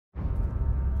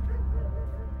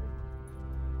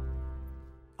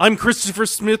I'm Christopher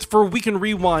Smith for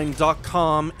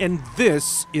WeCanRewind.com, and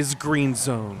this is Green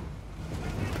Zone.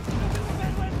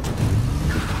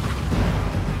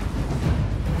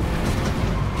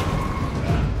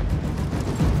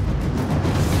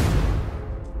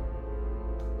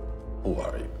 Who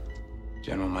are you?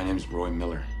 General, my name is Roy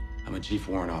Miller. I'm a chief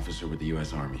warrant officer with the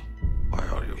U.S. Army. Why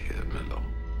are you here, Miller?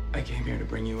 I came here to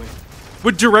bring you in.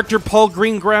 With director Paul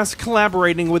Greengrass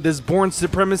collaborating with his Bourne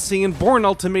Supremacy and Bourne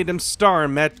Ultimatum star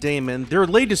Matt Damon, their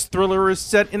latest thriller is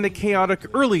set in the chaotic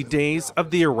early days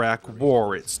of the Iraq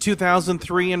War. It's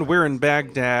 2003 and we're in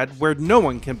Baghdad, where no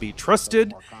one can be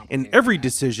trusted and every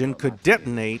decision could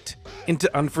detonate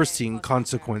into unforeseen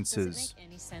consequences.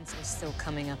 Any sense it's still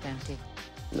coming up empty?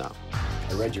 No.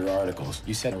 I read your articles.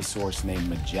 You said a source named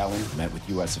Magellan met with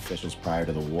U.S. officials prior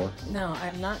to the war. No,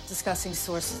 I'm not discussing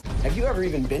sources. Have you ever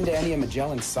even been to any of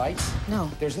Magellan's sites? No.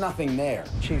 There's nothing there.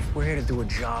 Chief, we're here to do a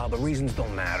job. The reasons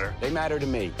don't matter. They matter to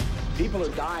me. People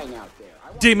are dying out there.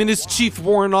 Damon is Chief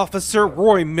Warrant Officer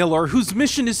Roy Miller, whose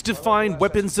mission is to find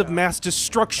weapons of mass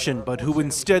destruction, but who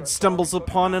instead stumbles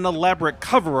upon an elaborate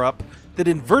cover-up that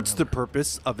inverts the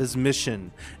purpose of his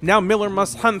mission. Now Miller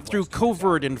must hunt through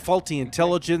covert and faulty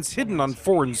intelligence hidden on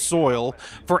foreign soil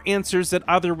for answers that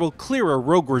either will clear a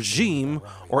rogue regime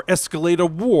or escalate a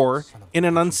war in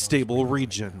an unstable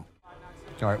region.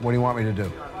 All right, what do you want me to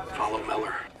do? Follow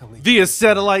Miller. Via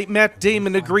satellite, Matt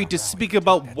Damon agreed to speak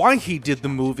about why he did the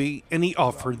movie, and he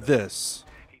offered this.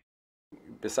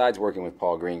 Besides working with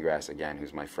Paul Greengrass, again,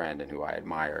 who's my friend and who I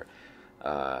admire,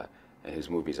 and whose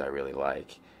movies I really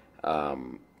like,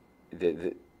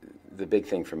 the big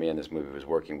thing for me in this movie was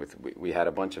working with, we had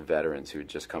a bunch of veterans who had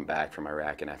just come back from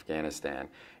Iraq and Afghanistan,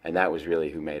 and that was really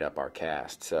who made up our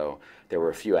cast. So there were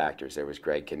a few actors. There was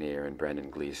Greg Kinnear and Brendan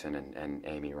Gleeson and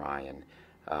Amy Ryan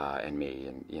and me,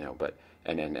 and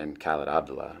and Khaled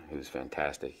Abdullah, who's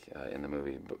fantastic in the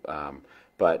movie.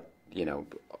 But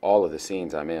all of the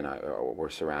scenes I'm in, we're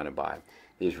surrounded by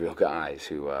these real guys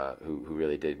who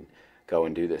really did go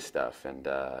and do this stuff, and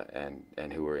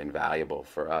who were invaluable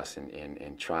for us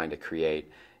in trying to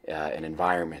create an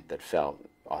environment that felt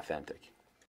authentic.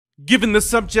 Given the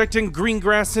subject and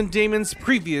Greengrass and Damon's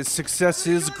previous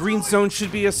successes, Green Zone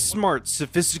should be a smart,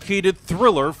 sophisticated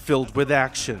thriller filled with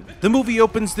action. The movie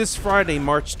opens this Friday,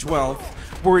 March 12th,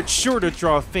 where it's sure to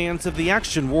draw fans of the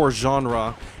action war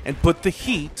genre and put the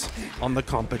heat on the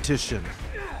competition.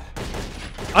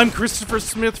 I'm Christopher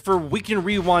Smith for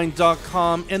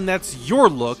WeCanRewind.com, and that's your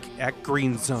look at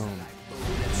Green Zone.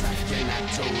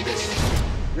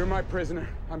 You're my prisoner.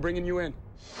 I'm bringing you in.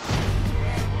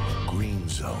 Green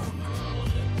Zone.